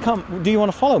 do you want to come? Do you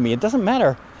want to follow me? It doesn't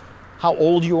matter how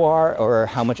old you are or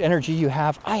how much energy you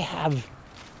have. I have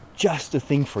just a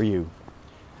thing for you.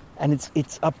 And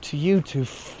it's up to you to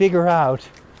figure out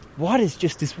what is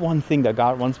just this one thing that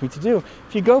God wants me to do.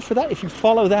 If you go for that, if you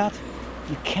follow that,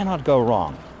 you cannot go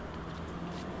wrong.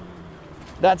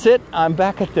 That's it. I'm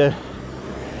back at the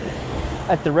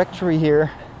rectory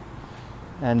here.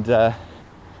 And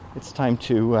it's time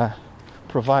to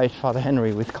provide Father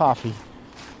Henry with coffee.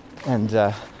 And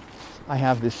I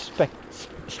have this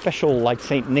special, like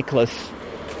St. Nicholas,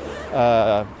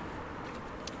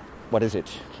 what is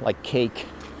it? Like cake.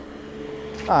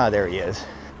 Ah, there he is.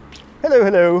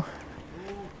 Hello.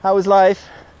 How is life?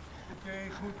 Okay,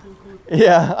 good.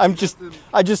 Yeah,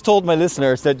 I just told my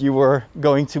listeners that you were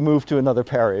going to move to another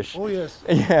parish. Oh yes.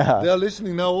 Yeah. They are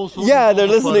listening now also. Yeah, they're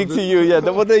listening to you. Yeah,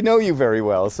 well, they know you very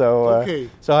well. So okay.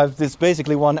 So I have this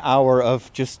basically 1 hour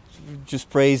of just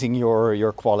praising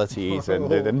your qualities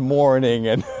and mourning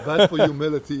and bad for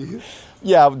humility.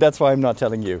 Yeah, that's why I'm not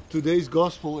telling you. Today's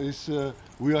gospel is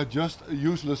we are just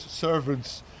useless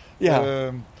servants.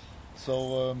 Yeah.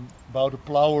 About a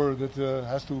plower that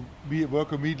has to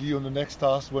work immediately on the next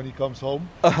task when he comes home.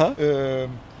 Uh-huh. The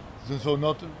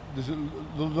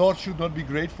Lord should not be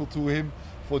grateful to him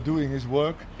for doing his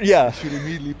work. Yeah. He should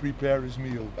immediately prepare his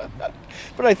meal.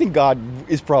 But I think God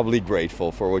is probably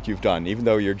grateful for what you've done, even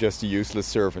though you're just a useless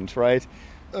servant, right?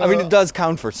 I mean, it does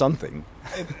count for something.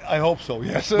 I hope so,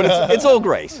 yes. But it's all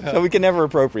grace, so we can never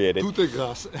appropriate it. Tout est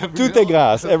grâce. Tout est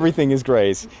grâce. Everything is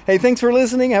grace. Hey, thanks for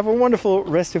listening. Have a wonderful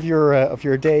rest of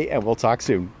your day, and we'll talk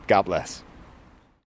soon. God bless.